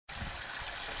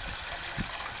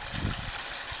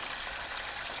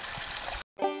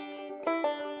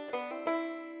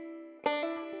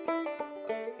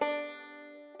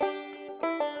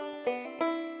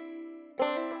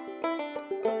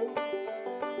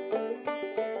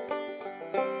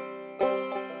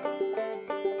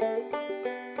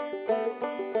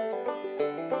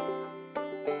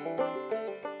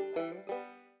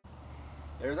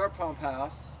pump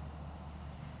house.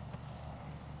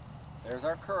 There's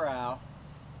our corral.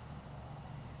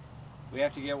 We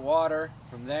have to get water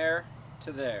from there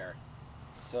to there.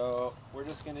 So we're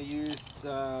just going to use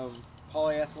some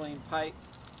polyethylene pipe,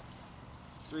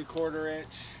 3/4 inch,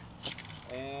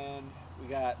 and we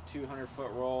got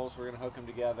 200-foot rolls. We're going to hook them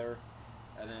together,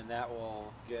 and then that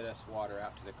will get us water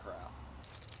out to the corral.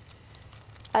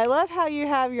 I love how you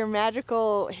have your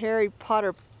magical Harry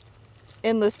Potter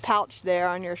endless pouch there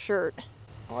on your shirt.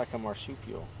 I like a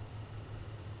marsupial.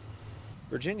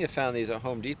 Virginia found these at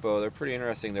Home Depot. They're pretty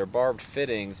interesting. They're barbed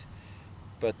fittings,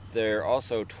 but they're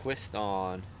also twist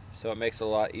on, so it makes it a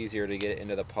lot easier to get it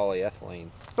into the polyethylene.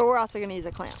 But we're also going to use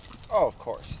a clamp. Oh, of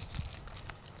course.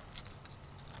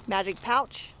 Magic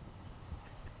pouch.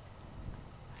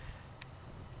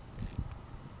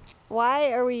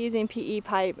 Why are we using PE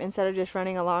pipe instead of just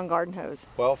running a long garden hose?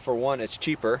 Well, for one, it's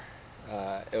cheaper.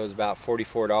 It was about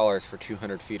 $44 for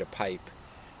 200 feet of pipe.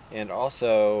 And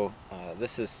also,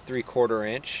 this is 3/4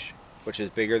 inch, which is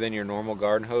bigger than your normal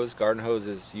garden hose. Garden hose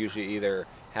is usually either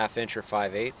 1/2 inch or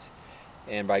 5/8.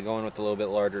 And by going with a little bit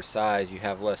larger size, you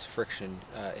have less friction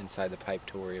inside the pipe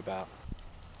to worry about.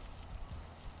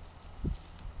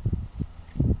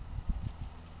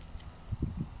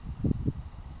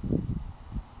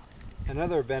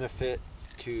 Another benefit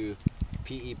to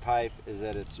PE pipe is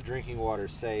that it's drinking water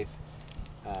safe,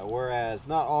 whereas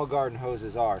not all garden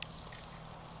hoses are.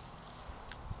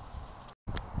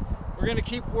 We're going to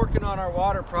keep working on our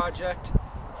water project.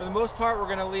 For the most part, we're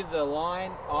going to leave the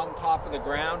line on top of the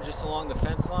ground, just along the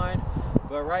fence line.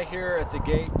 But right here at the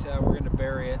gate, we're going to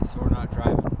bury it so we're not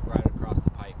driving right across the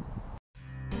pipe.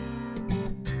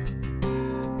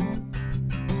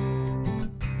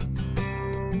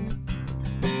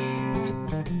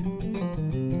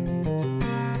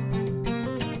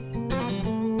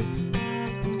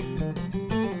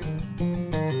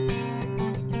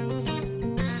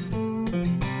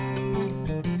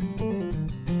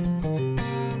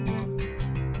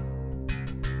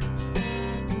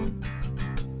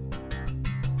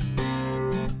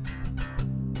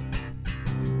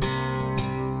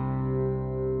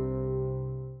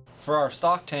 For our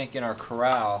stock tank in our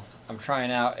corral, I'm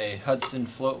trying out a Hudson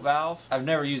float valve. I've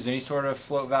never used any sort of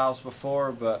float valves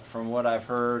before, but from what I've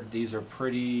heard, these are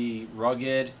pretty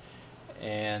rugged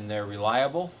and they're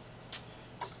reliable.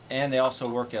 And they also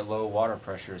work at low water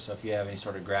pressure, so if you have any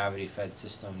sort of gravity fed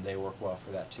system, they work well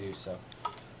for that too. So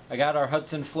I got our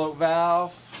Hudson float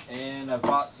valve, and I've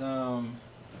bought some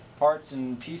parts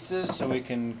and pieces so we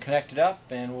can connect it up,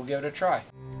 and we'll give it a try.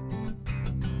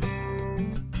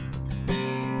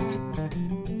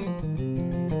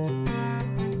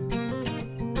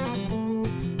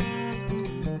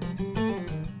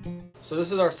 So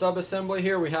this is our sub-assembly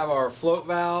here. We have our float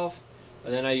valve,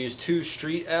 and then I use 2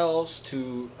 street L's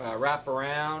to wrap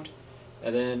around,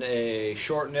 and then a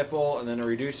short nipple, and then a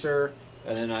reducer,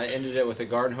 and then I ended it with a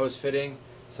garden hose fitting.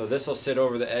 So this will sit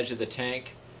over the edge of the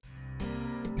tank.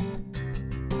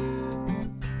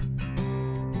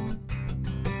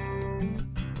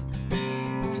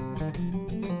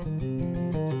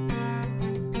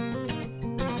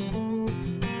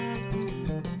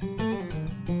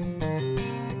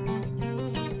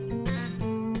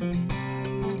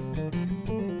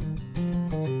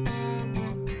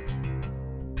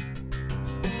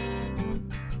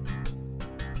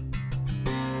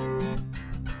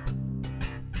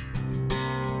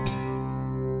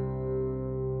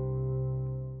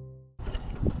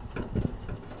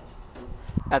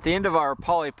 At the end of our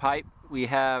poly pipe, we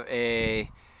have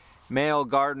a male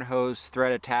garden hose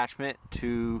thread attachment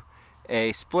to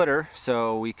a splitter,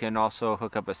 so we can also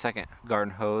hook up a second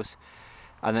garden hose.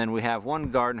 And then we have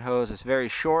one garden hose. It's very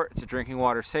short. It's a drinking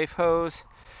water safe hose.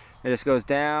 It just goes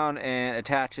down and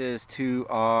attaches to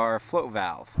our float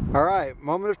valve. All right,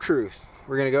 moment of truth.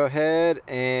 We're going to go ahead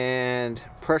and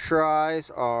pressurize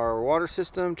our water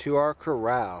system to our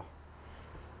corral.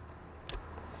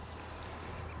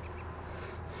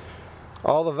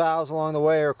 All the valves along the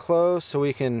way are closed, so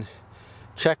we can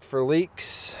check for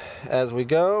leaks as we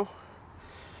go.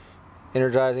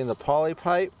 Energizing the poly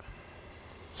pipe.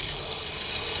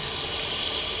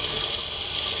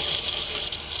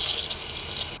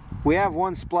 We have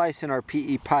one splice in our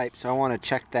PE pipe, so I want to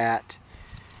check that.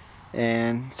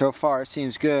 And so far it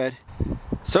seems good.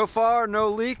 So far no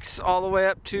leaks all the way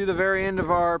up to the very end of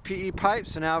our PE pipe.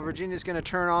 So now Virginia's going to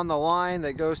turn on the line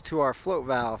that goes to our float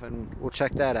valve, and we'll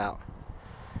check that out.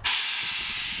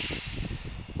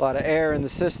 A lot of air in the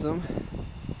system.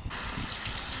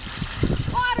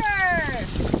 Water!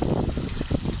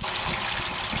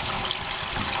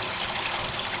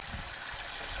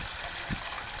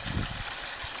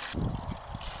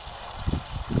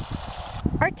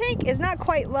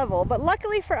 quite level, but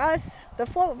luckily for us, the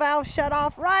float valve shut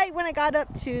off right when it got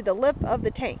up to the lip of the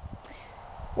tank.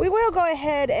 We will go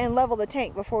ahead and level the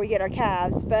tank before we get our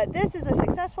calves, but this is a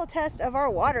successful test of our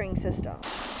watering system.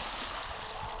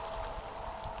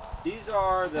 These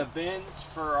are the bins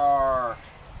for our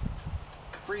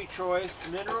free choice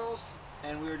minerals,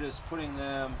 and we're just putting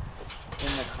them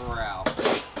in the corral.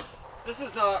 This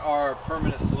is not our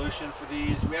permanent solution for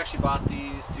these. We actually bought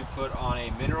these to put on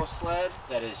a mineral sled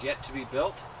that is yet to be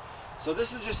built. So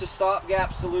this is just a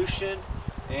stopgap solution,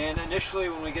 and initially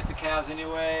when we get the calves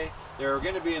anyway, they're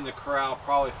going to be in the corral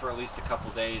probably for at least a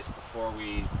couple days before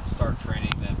we start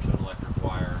training them to an electric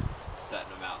wire, setting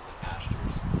them out in the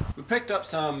pastures. We picked up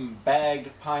some bagged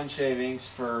pine shavings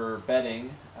for bedding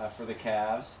for the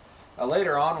calves.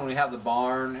 Later on, when we have the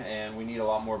barn and we need a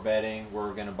lot more bedding,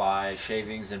 we're going to buy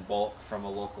shavings in bulk from a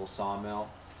local sawmill.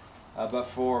 But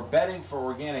for bedding for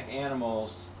organic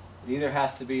animals, it either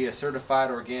has to be a certified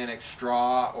organic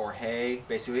straw or hay.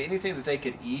 Basically anything that they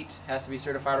could eat has to be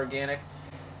certified organic.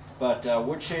 But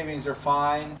wood shavings are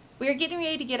fine. We're getting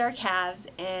ready to get our calves,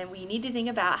 and we need to think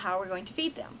about how we're going to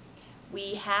feed them.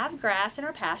 We have grass in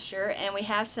our pasture, and we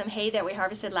have some hay that we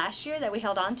harvested last year that we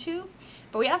held on to.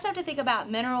 But we also have to think about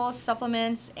minerals,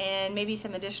 supplements, and maybe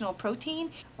some additional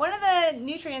protein. One of the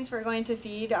nutrients we're going to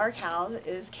feed our cows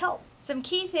is kelp. Some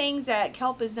key things that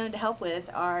kelp is known to help with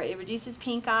are it reduces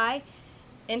pink eye,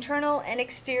 internal and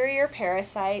exterior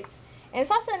parasites, and it's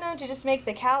also known to just make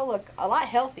the cow look a lot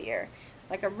healthier,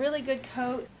 like a really good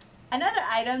coat. Another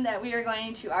item that we are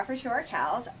going to offer to our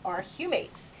cows are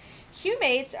humates.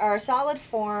 Humates are a solid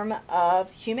form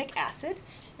of humic acid,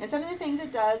 and some of the things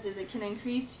it does is it can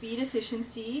increase feed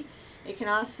efficiency, it can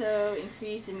also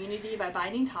increase immunity by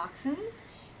binding toxins,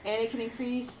 and it can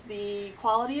increase the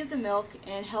quality of the milk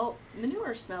and help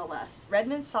manure smell less.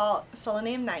 Redmond Salt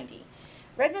Selenium 90.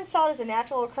 Redmond salt is a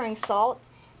natural occurring salt,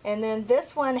 and then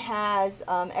this one has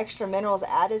extra minerals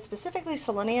added, specifically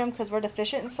selenium, because we're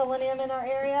deficient in selenium in our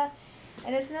area,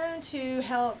 and it's known to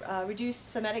help reduce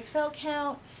somatic cell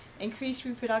count, increase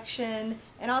reproduction,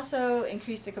 and also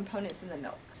increase the components in the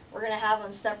milk. We're going to have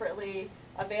them separately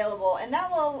available, and that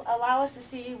will allow us to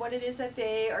see what it is that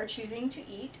they are choosing to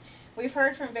eat. We've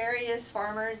heard from various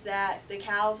farmers that the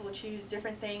cows will choose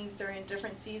different things during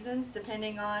different seasons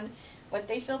depending on what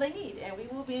they feel they need, and we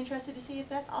will be interested to see if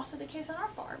that's also the case on our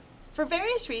farm. For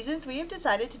various reasons, we have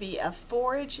decided to be a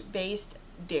forage-based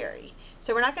dairy.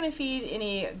 So we're not going to feed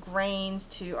any grains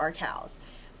to our cows.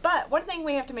 But one thing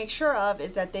we have to make sure of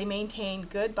is that they maintain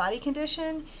good body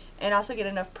condition and also get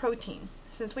enough protein.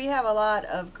 Since we have a lot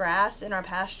of grass in our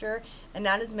pasture and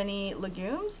not as many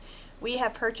legumes, we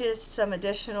have purchased some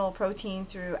additional protein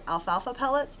through alfalfa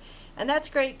pellets, and that's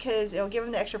great because it will give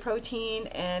them the extra protein,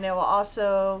 and it will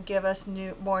also give us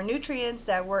more nutrients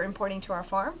that we're importing to our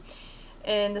farm.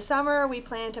 In the summer, we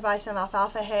plan to buy some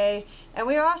alfalfa hay, and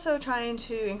we are also trying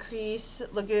to increase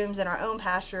legumes in our own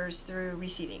pastures through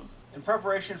reseeding. In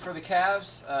preparation for the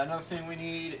calves, another thing we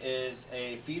need is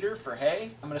a feeder for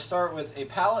hay. I'm going to start with a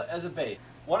pallet as a base.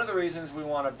 One of the reasons we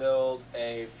want to build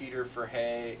a feeder for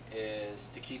hay is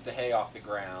to keep the hay off the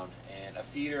ground, and a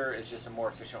feeder is just a more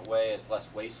efficient way, it's less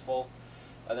wasteful.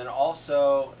 And then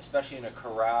also, especially in a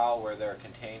corral where they're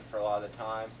contained for a lot of the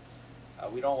time,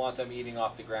 we don't want them eating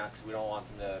off the ground because we don't want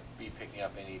them to be picking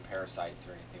up any parasites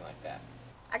or anything like that.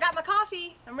 I got my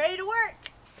coffee, I'm ready to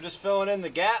work. I'm just filling in the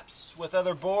gaps with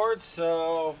other boards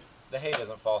so the hay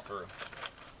doesn't fall through.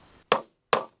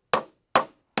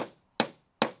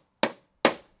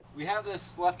 We have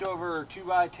this leftover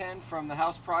 2x10 from the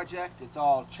house project. It's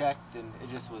all checked and it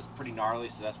just was pretty gnarly,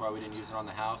 so that's why we didn't use it on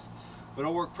the house. But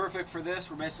it'll work perfect for this.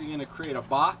 We're basically going to create a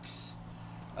box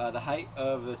the height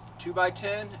of a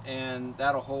 2x10, and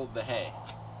that'll hold the hay.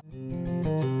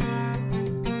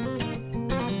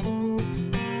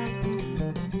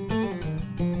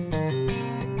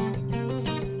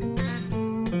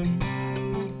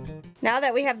 Now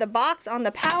that we have the box on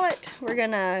the pallet, we're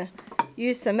gonna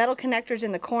use some metal connectors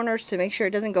in the corners to make sure it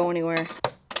doesn't go anywhere.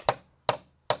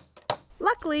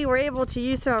 Luckily, we're able to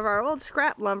use some of our old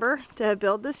scrap lumber to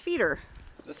build this feeder.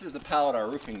 This is the pallet our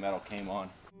roofing metal came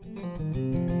on.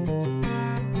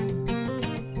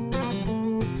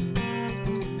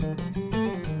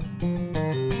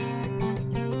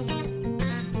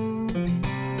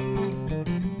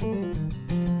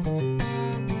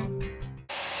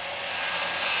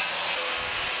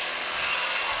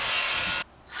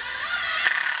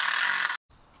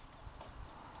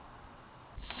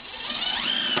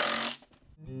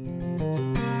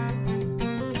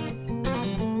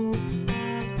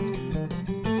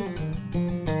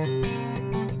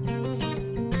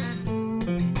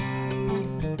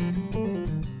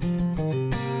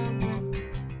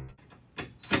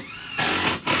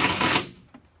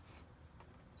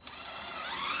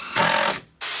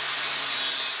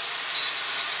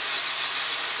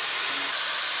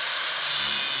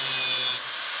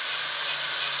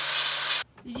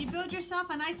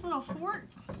 yourself a nice little fort?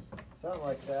 Something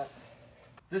like that.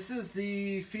 This is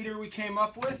the feeder we came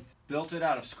up with. Built it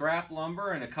out of scrap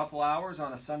lumber in a couple hours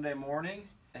on a Sunday morning.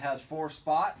 It has 4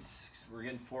 spots. We're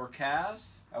getting 4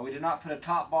 calves. We did not put a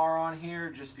top bar on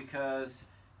here just because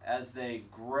as they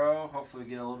grow, hopefully we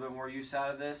get a little bit more use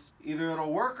out of this. Either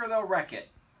it'll work or they'll wreck it,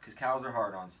 because cows are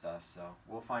hard on stuff, so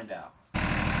we'll find out.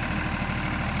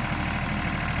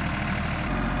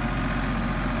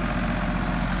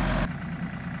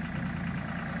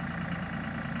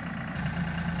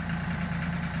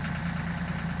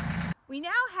 We now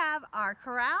have our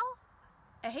corral,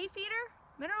 a hay feeder,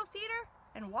 mineral feeder,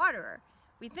 and waterer.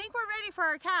 We think we're ready for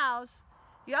our cows.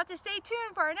 You'll have to stay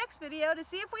tuned for our next video to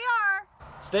see if we are.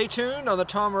 Stay tuned on the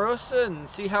Tomarosa and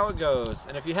see how it goes.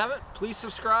 And if you haven't, please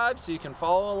subscribe so you can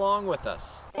follow along with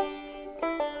us.